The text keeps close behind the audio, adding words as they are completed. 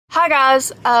Hi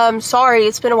guys, sorry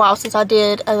it's been a while since I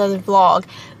did another vlog,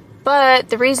 but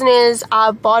the reason is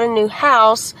I bought a new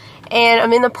house and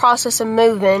I'm in the process of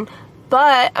moving,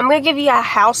 but I'm going to give you a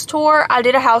house tour. I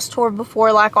did a house tour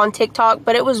before, like on TikTok,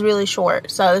 but it was really short,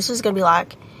 so this is going to be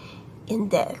like in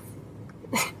depth.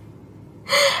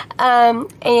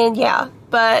 And yeah,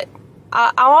 but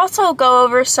I'll also go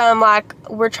over some, like,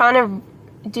 we're trying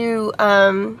to do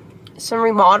some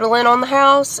remodeling on the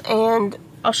house, and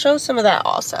I'll show some of that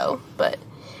also. But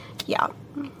yeah,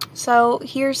 so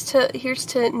here's to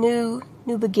new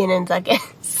beginnings, I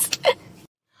guess.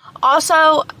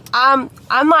 Also, I'm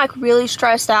like really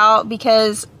stressed out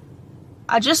because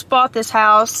I just bought this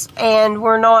house and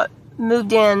we're not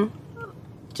moved in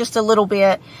just a little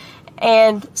bit,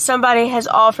 and somebody has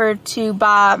offered to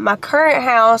buy my current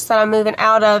house that I'm moving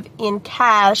out of in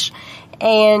cash.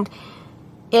 And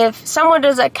if someone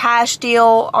does a cash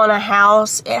deal on a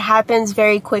house, it happens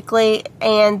very quickly,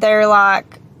 and they're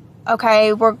like,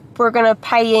 okay, we're gonna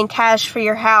pay you in cash for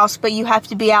your house, but you have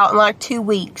to be out in like 2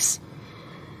 weeks.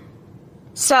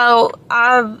 So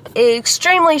I'm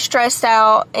extremely stressed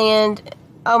out, and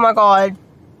oh my god,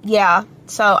 yeah.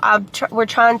 So we're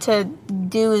trying to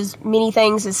do as many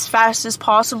things as fast as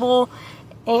possible,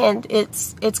 and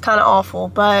it's kind of awful,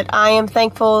 but I am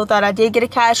thankful that I did get a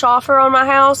cash offer on my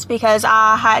house because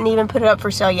I hadn't even put it up for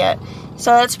sale yet.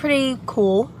 So that's pretty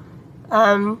cool.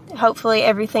 Hopefully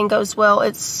everything goes well.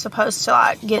 It's supposed to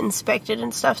like get inspected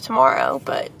and stuff tomorrow,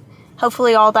 but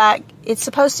hopefully all that, it's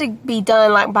supposed to be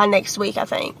done like by next week, I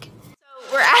think.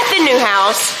 So we're at the new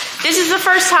house. This is the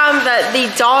first time that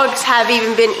the dogs have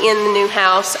even been in the new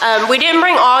house. We didn't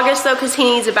bring August though because he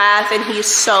needs a bath and he's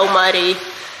so muddy.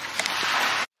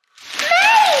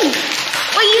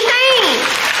 What do you think?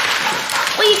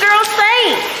 What do you girls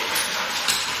think?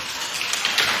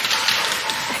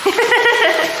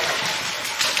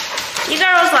 You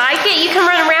girls like it? You can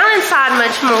run around inside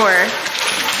much more.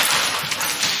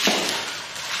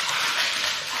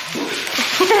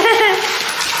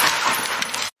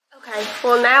 Okay,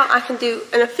 well now I can do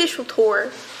an official tour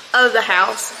of the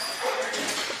house.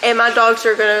 And my dogs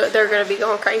are they're gonna be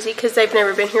going crazy because they've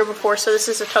never been here before, so this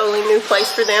is a totally new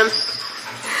place for them.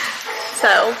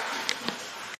 So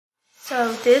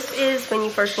this is when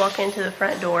you first walk into the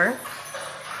front door,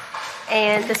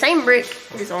 and the same brick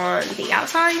is on the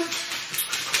outside.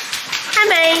 Hi,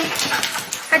 May.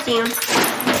 Hi, Jim.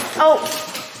 Oh,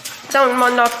 don't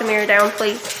knock the mirror down,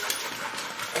 please.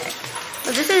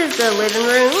 So this is the living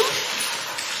room,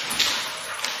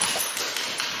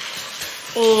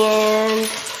 and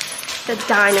the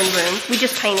dining room. We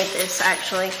just painted this,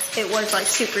 actually. It was like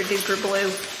super duper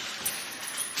blue.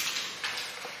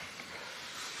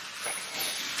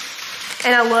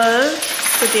 And I love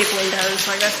the big windows,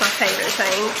 like that's my favorite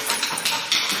thing.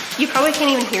 You probably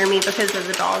can't even hear me because of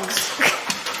the dogs.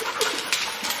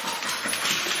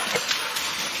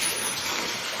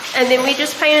 And then we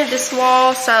just painted this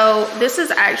wall, so this is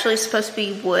actually supposed to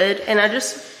be wood, and I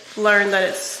just learned that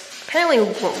it's apparently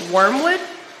wormwood.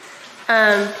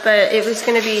 But it was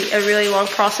gonna be a really long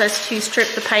process to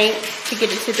strip the paint to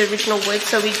get it to the original wood,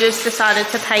 so we just decided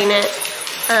to paint it.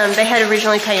 They had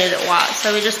originally painted it white,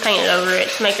 so we just painted over it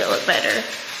to make it look better.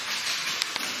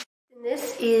 And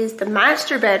this is the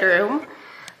master bedroom.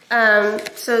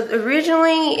 So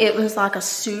originally it was like a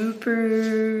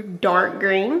super dark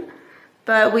green,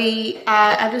 but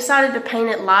I decided to paint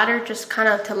it lighter just kind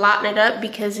of to lighten it up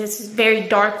because it's very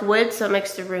dark wood, so it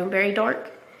makes the room very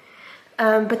dark.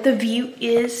 But the view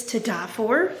is to die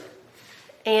for,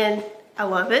 and I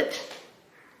love it.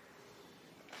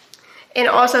 And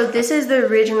also, this is the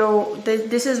original,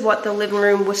 this is what the living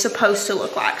room was supposed to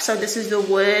look like. So this is the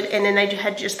wood, and then they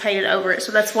had just painted over it.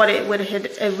 So that's what it would have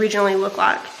originally looked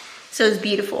like. So it's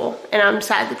beautiful, and I'm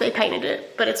sad that they painted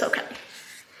it, but it's okay.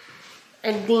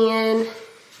 And then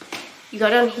you go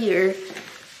down here.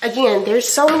 Again, there's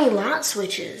so many light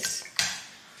switches.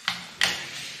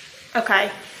 Okay.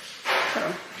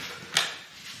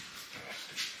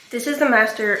 This is the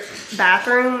master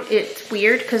bathroom. It's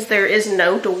weird because there is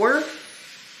no door.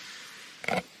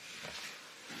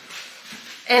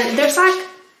 And there's like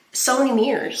so many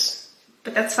mirrors,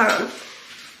 but that's fine.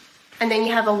 And then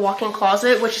you have a walk-in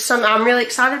closet, which is something I'm really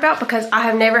excited about because I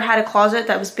have never had a closet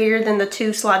that was bigger than the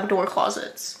 2 sliding door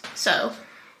closets. So,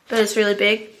 but it's really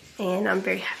big and I'm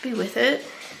very happy with it.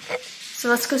 So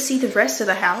let's go see the rest of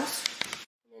the house.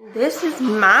 And this is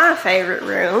my favorite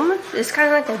room. It's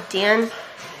kind of like a den.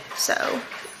 So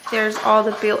there's all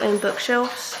the built-in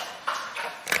bookshelves,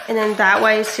 and then that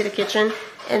way is to the kitchen,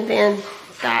 and then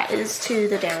that is to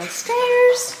the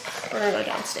downstairs. We're gonna go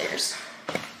downstairs.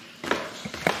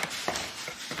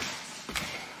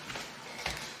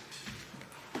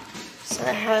 So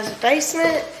it has a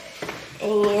basement,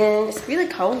 and it's really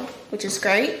cold, which is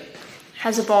great.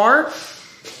 Has a bar.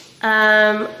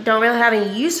 Don't really have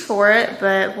any use for it,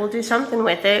 but we'll do something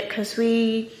with it because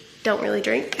we don't really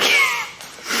drink.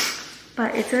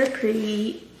 But it's a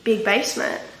pretty big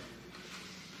basement.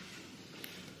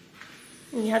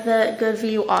 You have the good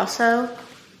view also.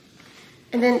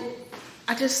 And then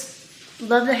I just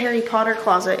love the Harry Potter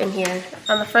closet in here.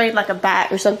 I'm afraid like a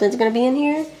bat or something's gonna be in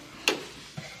here.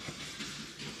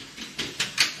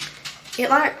 It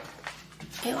like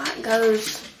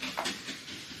goes,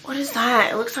 what is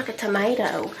that? It looks like a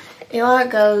tomato. It like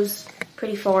goes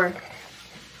pretty far.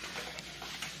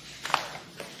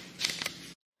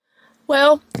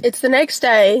 Well, it's the next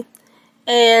day,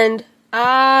 and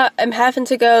I am having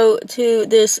to go to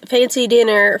this fancy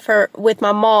dinner with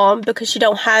my mom because she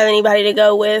don't have anybody to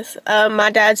go with. My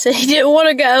dad said he didn't want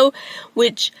to go,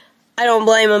 which I don't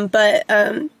blame him, but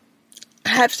I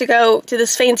have to go to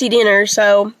this fancy dinner,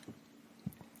 so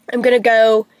I'm going to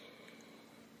go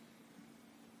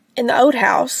in the old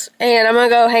house, and I'm going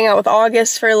to go hang out with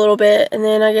August for a little bit, and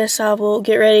then I guess I will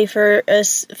get ready for a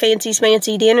fancy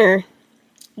smancy dinner.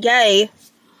 Yay.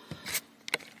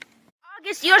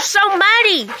 August, you're so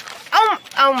muddy.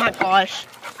 Oh my gosh.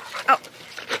 Oh,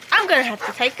 I'm going to have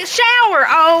to take a shower.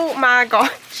 Oh my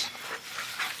gosh.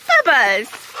 Bubba's,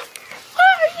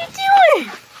 what are you doing?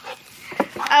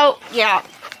 Oh, yeah.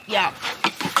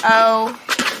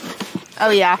 Oh,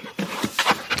 yeah.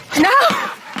 No!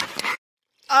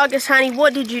 August, honey,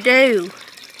 what did you do?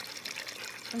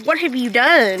 What have you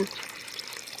done?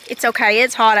 It's okay,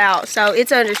 it's hot out, so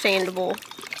it's understandable.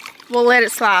 We'll let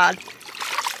it slide.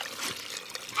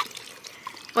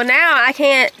 Well, now I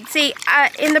can't, see,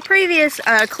 in the previous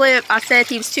clip, I said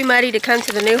he was too muddy to come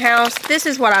to the new house. This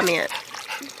is what I meant.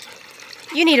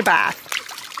 You need a bath.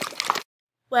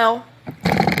 Well,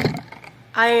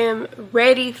 I am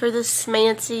ready for this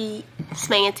fancy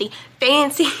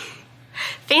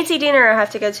dinner I have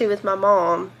to go to with my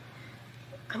mom.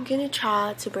 I'm gonna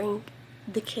try to bring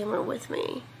the camera with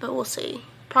me, but we'll see.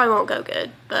 Probably won't go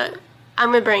good, but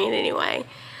I'm gonna bring it anyway.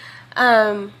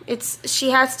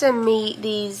 She has to meet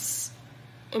these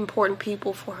important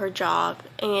people for her job,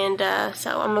 and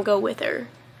so I'm gonna go with her.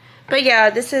 But yeah,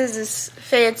 this is as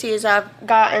fancy as I've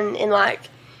gotten in like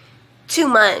 2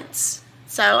 months.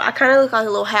 So I kind of look like a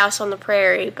little house on the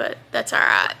prairie, but that's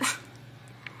alright.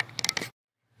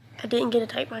 I didn't get to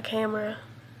take my camera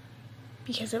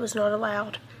because it was not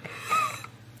allowed.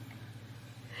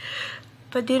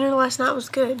 But dinner last night was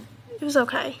good. It was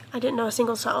okay. I didn't know a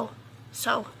single soul,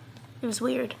 so it was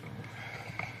weird.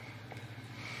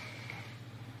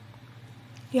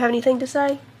 You have anything to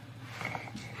say?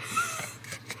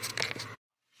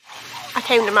 I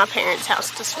came to my parents'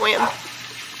 house to swim.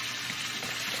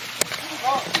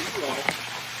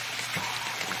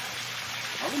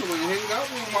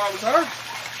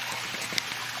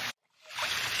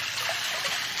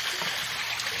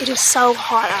 It is so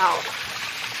hot out.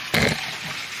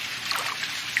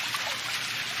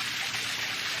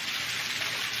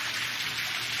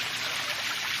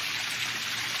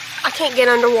 I can't get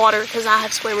underwater because I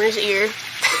have swimmer's ear.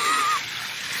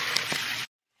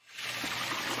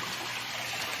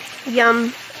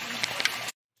 Yum.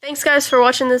 Thanks guys for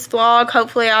watching this vlog.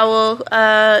 Hopefully I will,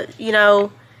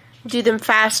 do them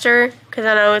faster because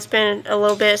I know it's been a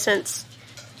little bit since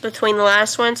between the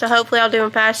last one. So hopefully I'll do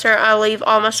them faster. I'll leave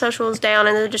all my socials down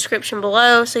in the description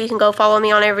below so you can go follow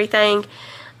me on everything.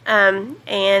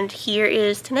 And here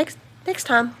is to next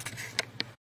time.